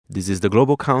This is the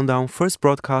Global Countdown, first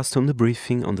broadcast on the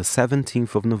briefing on the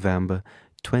 17th of November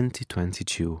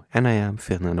 2022, and I am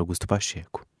Fernando Augusto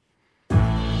Pacheco.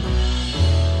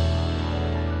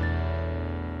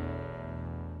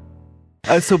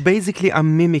 So basically,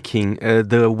 I'm mimicking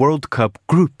the World Cup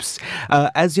groups.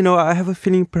 As you know, I have a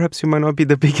feeling perhaps you might not be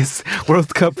the biggest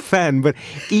World Cup fan, but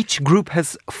each group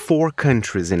has 4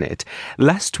 countries in it.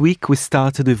 Last week, we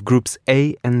started with groups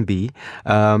A and B.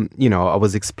 I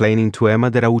was explaining to Emma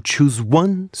that I would choose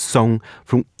one song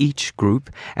from each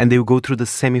group, and they will go through the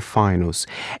semifinals.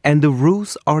 And the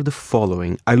rules are the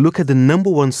following. I look at the number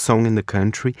 1 song in the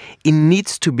country. It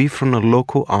needs to be from a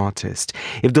local artist.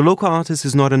 If the local artist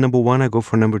is not a number 1, I go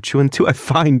for number 2 until I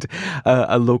find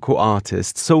a local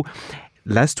artist. So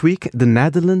last week, the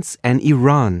Netherlands and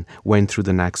Iran went through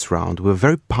the next round with a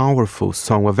very powerful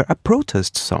song, a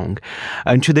protest song.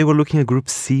 And today we're looking at group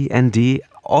C and D.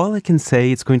 All I can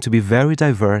say, it's going to be very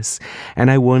diverse, and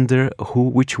I wonder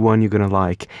which one you're going to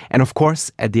like. And of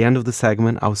course, at the end of the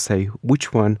segment, I'll say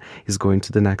which one is going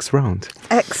to the next round.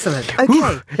 Excellent.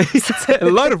 Okay. It's a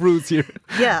lot of rules here.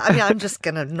 Yeah, I'm just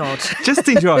going to nod. Just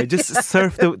enjoy. Just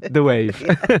surf the wave.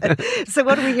 Yeah. So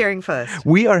what are we hearing first?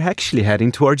 We are actually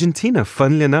heading to Argentina.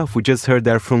 Funnily enough, we just heard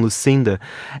that from Lucinda.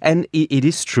 And it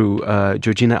is true,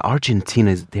 Georgina,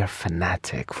 Argentina, they are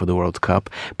fanatic for the World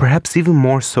Cup, perhaps even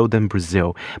more so than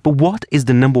Brazil. But what is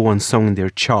the number 1 song in their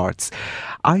charts?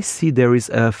 I see there is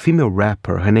a female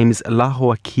rapper. Her name is La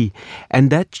Joaquin, and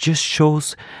that just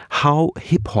shows how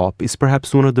hip-hop is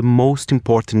perhaps one of the most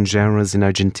important genres in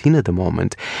Argentina at the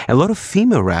moment. A lot of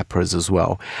female rappers as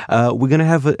well. We're going to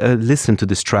have a listen to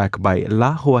this track by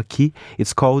La Joaquin.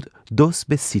 It's called Dos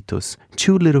Besitos,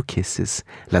 2 Little Kisses.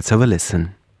 Let's have a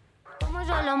listen.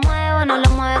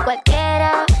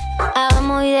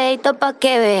 Videito pa'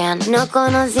 que vean. Nos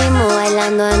conocimos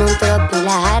bailando en un trop y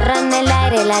las jarras en el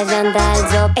aire, la llanta al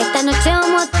drop. Esta noche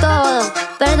vamos todo,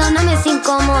 perdóname si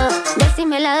incómodo.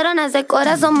 Decime ladrona, ese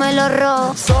corazón me lo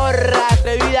robo. Zorra,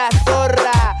 atrevida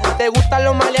zorra, te gustan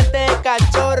los maleantes de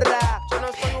cachorra. Yo no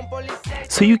soy un policía.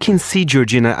 So you can see,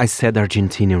 Georgina, I said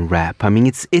Argentinian rap. I mean,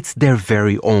 it's their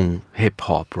very own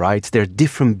hip-hop, right? There are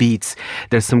different beats.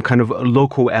 There's some kind of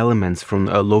local elements from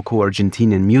local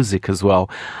Argentinian music as well.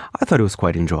 I thought it was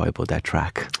quite enjoyable, that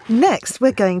track. Next,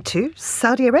 we're going to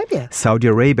Saudi Arabia. Saudi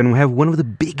Arabia, and we have one of the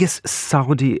biggest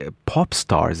Saudi pop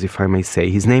stars, if I may say.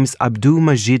 His name is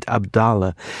Abdulmajid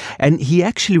Abdallah, and he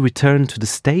actually returned to the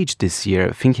stage this year.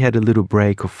 I think he had a little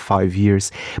break of 5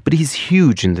 years, but he's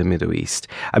huge in the Middle East.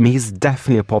 I mean, he's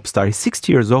definitely a pop star. He's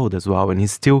 60 years old as well, and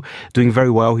he's still doing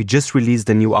very well. He just released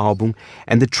a new album,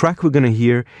 and the track we're going to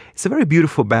hear is a very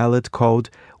beautiful ballad called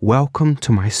Welcome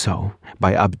to My Soul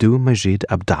by Abdulmajid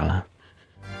Abdallah.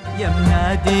 يا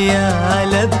منادي يا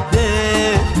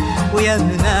لبي ويا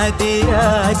منادي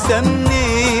يا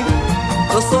سمني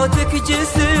بصوتك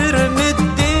جسر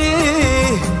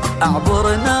مدي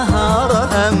أعبر نهار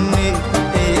همي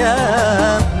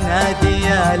يا منادي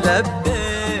يا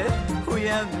لبي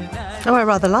ويا منادي. Oh, I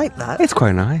rather like that. It's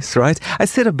quite nice, right? I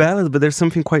said a ballad, but there's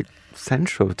something quite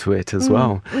central to it as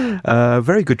well.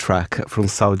 Very good track from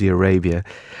Saudi Arabia.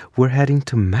 We're heading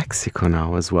to Mexico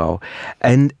now as well.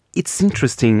 And it's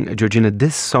interesting, Georgina,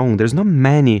 this song, there's not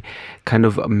many kind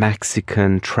of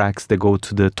Mexican tracks that go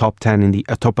to the top 10 in the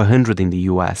top 100 in the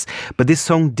US, but this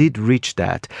song did reach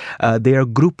that. They are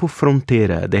Grupo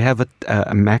Frontera. They have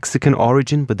a Mexican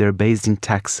origin, but they're based in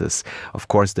Texas. Of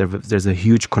course, there's a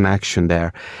huge connection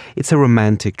there. It's a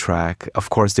romantic track. Of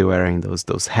course, they're wearing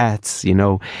those hats, you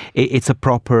know. It's a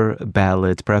proper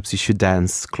ballad. Perhaps you should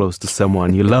dance close to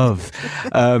someone you love,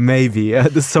 maybe.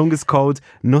 The song is called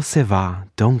No Se Va,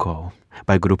 Don't Go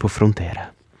by Grupo Frontera.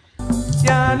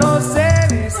 Ya no sé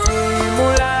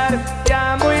disimular,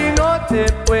 llamo y no te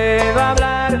puedo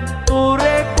hablar. Tu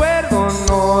recuerdo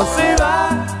no se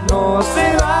va, no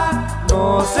se va,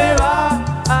 no se va.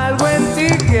 Algo en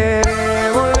ti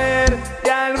quiere volver y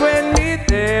algo en mí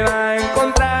te va a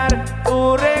encontrar.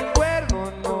 Tu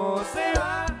recuerdo no se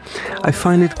va. I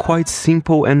find it quite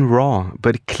simple and raw,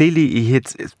 but clearly he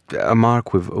hits a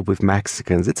mark with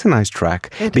Mexicans. It's a nice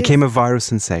track. It became a viral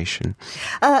sensation.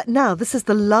 Now, this is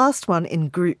the last one in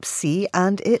Group C,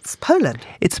 and it's Poland.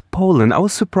 It's Poland. I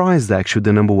was surprised, actually,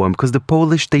 the number 1, because the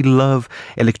Polish, they love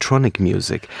electronic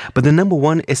music. But the number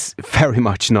 1 is very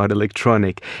much not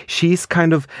electronic. She's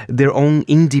kind of their own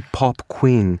indie pop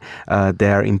queen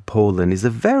there in Poland. It's a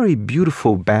very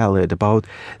beautiful ballad about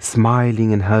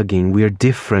smiling and hugging. We are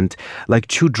different, like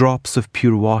 2 drops of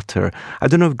pure water. I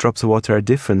don't know if drops of water are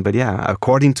different, but yeah,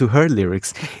 according to her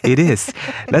lyrics, it is.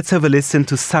 Let's have a listen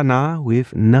to Sana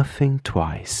with Nothing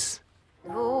Twice.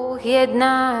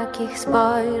 Jednakich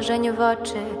spojrzeń w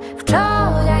oczy.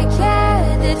 Wczoraj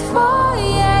kiedy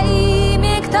twoje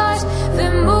imię ktoś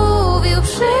wymówił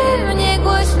przy mnie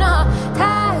głośno.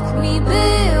 Tak mi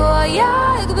było,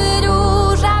 jakby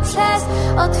róża przez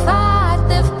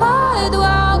otwarte wpadło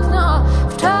okno.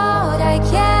 Wczoraj,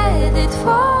 kiedy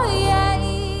twoje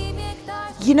imię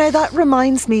ktoś... You know, that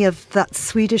reminds me of that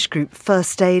Swedish group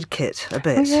First Aid Kit a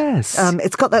bit. Oh, yes.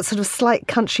 It's got that sort of slight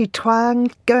country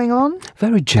twang going on.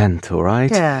 Very gentle,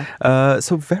 right? Yeah.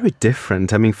 So very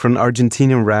different. I mean, from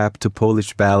Argentinian rap to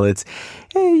Polish ballads,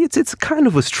 it's kind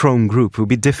of a strong group. It would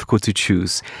be difficult to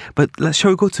choose. But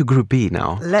shall we go to Group B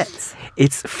now? Let's.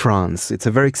 It's France. It's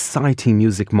a very exciting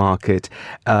music market.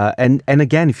 And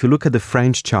again, if you look at the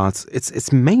French charts,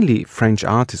 it's mainly French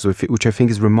artists, which I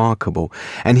think is remarkable.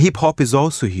 And hip-hop is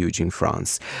also huge in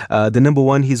France. The number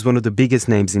one, he's one of the biggest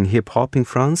names in hip-hop in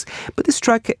France. But this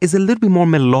track is a little bit more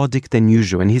melodic than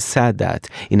usual. And he said that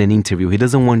in an interview. He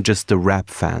doesn't want just the rap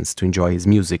fans to enjoy his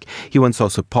music. He wants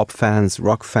also pop fans,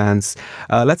 rock fans.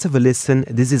 Let's have a listen.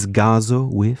 This is Gazo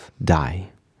with Die.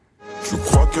 Tu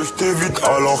crois que je t'évite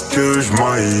alors que je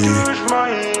maille.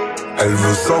 Elle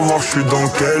veut savoir je suis dans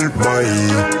quel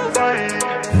bail.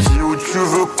 Dis où tu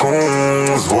veux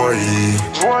qu'on se voie.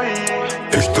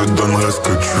 Et je te donnerai ce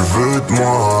que tu veux de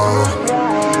moi.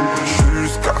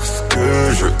 Jusqu'à ce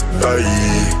que je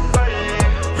taille.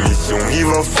 Mission, il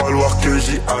va falloir que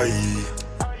j'y aille.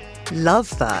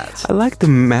 Love that. I like the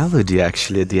melody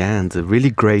actually at the end, a really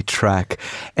great track.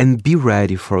 And be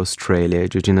ready for Australia,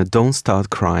 Georgina. Don't start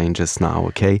crying just now,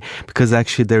 okay? Because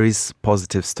actually there is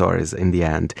positive stories in the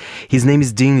end. His name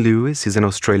is Dean Lewis. He's an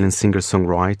Australian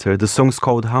singer-songwriter. The song's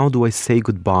called How Do I Say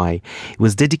Goodbye? It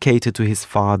was dedicated to his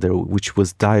father, which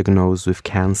was diagnosed with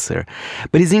cancer.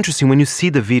 But it's interesting, when you see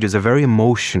the video, it's a very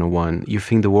emotional one. You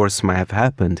think the worst might have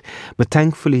happened. But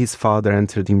thankfully his father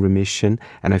entered in remission,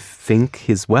 and I think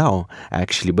he's well,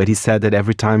 actually. But he said that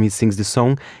every time he sings the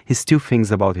song, he still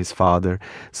thinks about his father.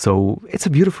 So it's a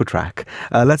beautiful track.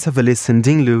 Let's have a listen.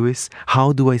 Dean Lewis,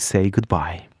 How Do I Say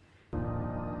Goodbye?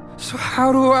 So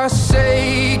how do I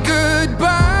say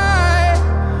goodbye?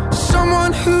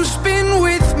 Someone who's been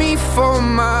with me for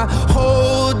my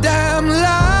whole damn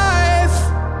life.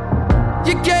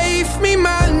 You gave me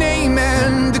my name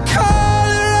and the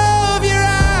color of your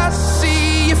eyes.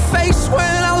 See your face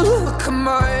when I look at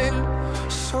mine.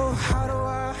 So how do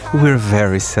I... We're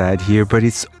very sad here, but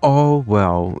it's all,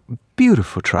 well,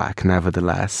 beautiful track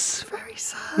nevertheless. Very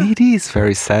sad. It is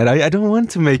very sad. I don't want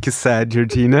to make you sad,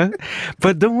 Georgina.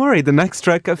 But don't worry, the next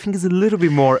track I think is a little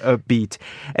bit more upbeat.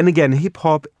 And again,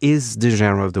 hip-hop is the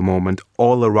genre of the moment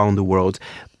all around the world.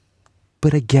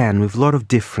 But again, with a lot of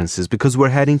differences, because we're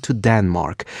heading to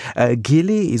Denmark.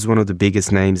 Gilly is one of the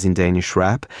biggest names in Danish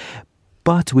rap.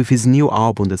 But with his new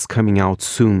album that's coming out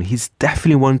soon, he's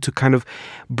definitely wanting to kind of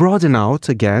broaden out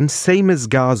again, same as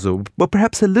Gazo, but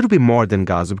perhaps a little bit more than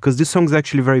Gazo, because this song is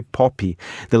actually very poppy.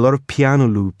 There are a lot of piano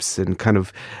loops and kind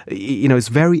of, you know, it's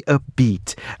very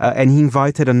upbeat. And he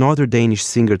invited another Danish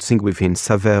singer to sing with him,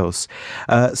 Saveus.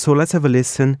 So let's have a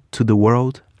listen to The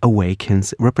World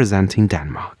Awakens, representing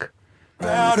Denmark.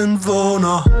 Verden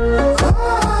vågner.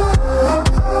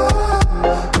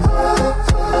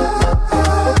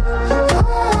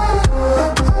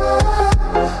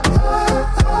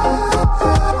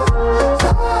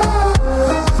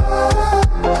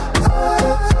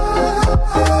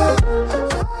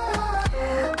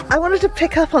 I wanted to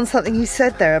pick up on something you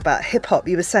said there about hip-hop.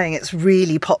 You were saying it's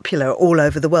really popular all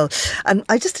over the world. And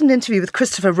I just did an interview with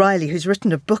Christopher Riley, who's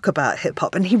written a book about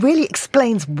hip-hop, and he really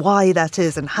explains why that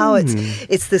is and how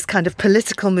it's this kind of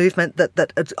political movement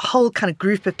that a whole kind of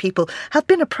group of people have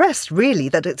been oppressed, really,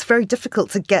 that it's very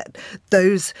difficult to get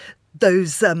those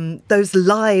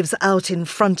lives out in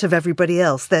front of everybody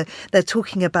else. They're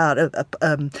talking about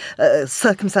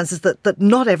circumstances that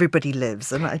not everybody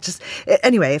lives. And I just,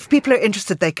 anyway, if people are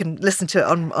interested, they can listen to it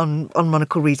on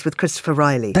Monocle Reads with Christopher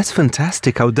Riley. That's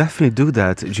fantastic. I'll definitely do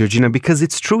that, Georgina, because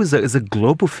it's true. It's a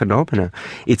global phenomenon.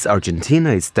 It's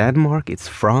Argentina, it's Denmark, it's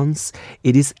France.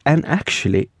 It is, and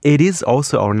actually, it is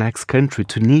also our next country,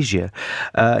 Tunisia.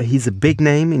 He's a big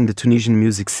name in the Tunisian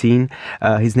music scene.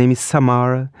 His name is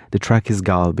Samara. The track is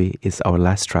Galbi, is our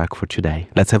last track for today.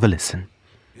 Let's have a listen.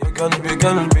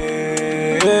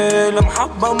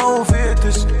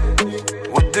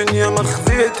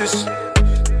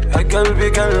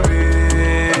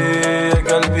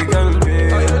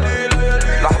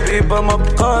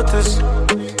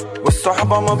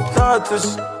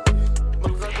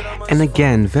 And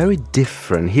again, very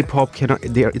different. Hip-hop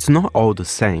it's not all the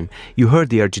same. You heard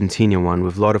the Argentinian one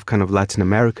with a lot of kind of Latin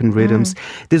American rhythms.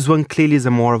 This one clearly is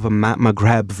more of a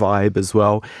Maghreb vibe as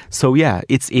well. So yeah,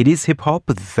 it is hip-hop,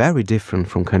 but very different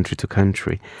from country to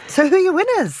country. So who are your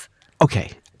winners?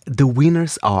 Okay, the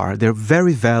winners are, they're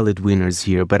very valid winners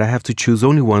here, but I have to choose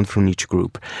only one from each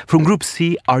group. From Group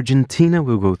C, Argentina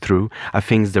will go through. I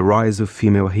think it's the rise of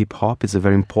female hip-hop. It's a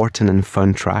very important and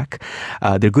fun track.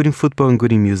 They're good in football and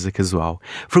good in music as well.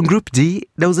 From Group D,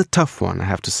 that was a tough one, I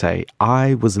have to say.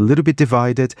 I was a little bit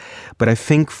divided, but I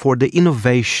think for the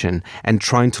innovation and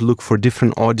trying to look for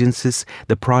different audiences,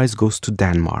 the prize goes to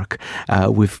Denmark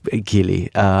with Gilly.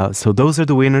 So those are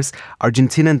the winners.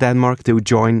 Argentina and Denmark, they will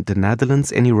join the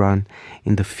Netherlands and Iran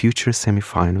in the future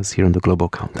semi-finals here on the Global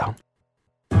Countdown.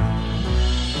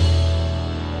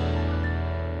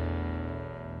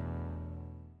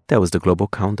 That was the Global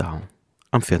Countdown.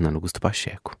 I'm Fernando Augusto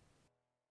Pacheco.